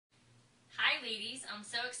ladies. I'm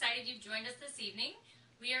so excited you've joined us this evening.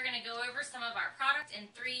 We are going to go over some of our product in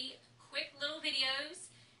 3 quick little videos,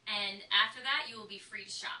 and after that you will be free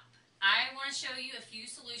to shop. I want to show you a few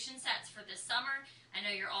solution sets for this summer. I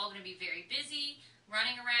know you're all going to be very busy,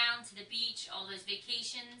 running around to the beach, all those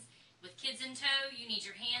vacations. With kids in tow, you need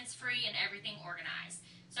your hands free and everything organized.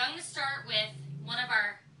 So I'm going to start with one of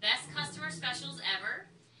our best customer specials ever,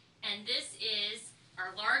 and this is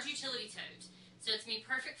our large utility tote. So it's going to be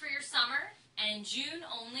perfect for your summer, and in June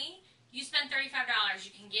only, you spend $35,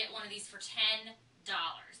 you can get one of these for $10.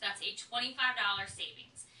 That's a $25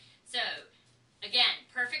 savings. So again,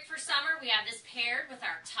 perfect for summer. We have this paired with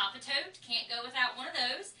our Top-A-Tote. Can't go without one of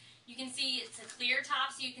those. You can see it's a clear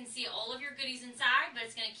top so you can see all of your goodies inside, but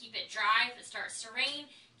it's going to keep it dry if it starts to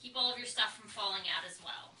rain. Keep all of your stuff from falling out as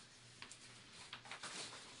well.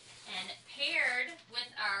 And paired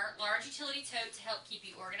with our large utility tote to help keep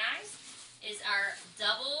you organized is our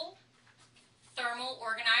double thermal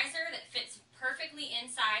organizer that fits perfectly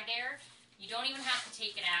inside there. You don't even have to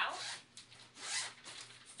take it out.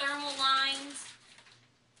 Thermal lines.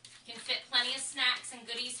 You can fit plenty of snacks and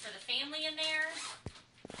goodies for the family in there.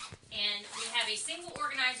 And we have a single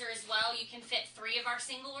organizer as well. You can fit 3 of our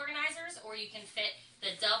single organizers, or you can fit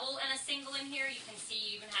the double and a single in here. You can see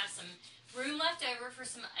you even have some room left over for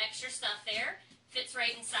some extra stuff there. Fits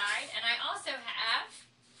right inside. And I also have,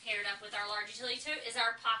 paired up with our large utility tote, is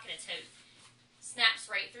our Pocket-A-Tote. Snaps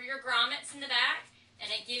right through your grommets in the back, and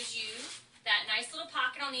it gives you that nice little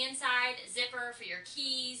pocket on the inside, zipper for your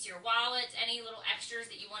keys, your wallet, any little extras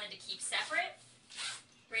that you wanted to keep separate,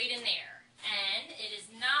 right in there. And it is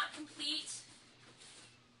not complete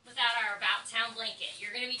without our About Town blanket. You're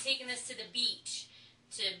going to be taking this to the beach,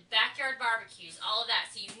 to backyard barbecues, all of that.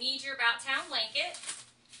 So you need your About Town blanket.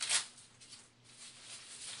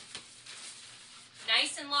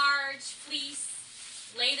 Nice and large, fleece.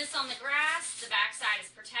 Lay this on the grass. The back side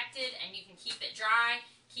is protected, and you can keep it dry,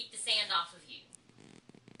 keep the sand off of you.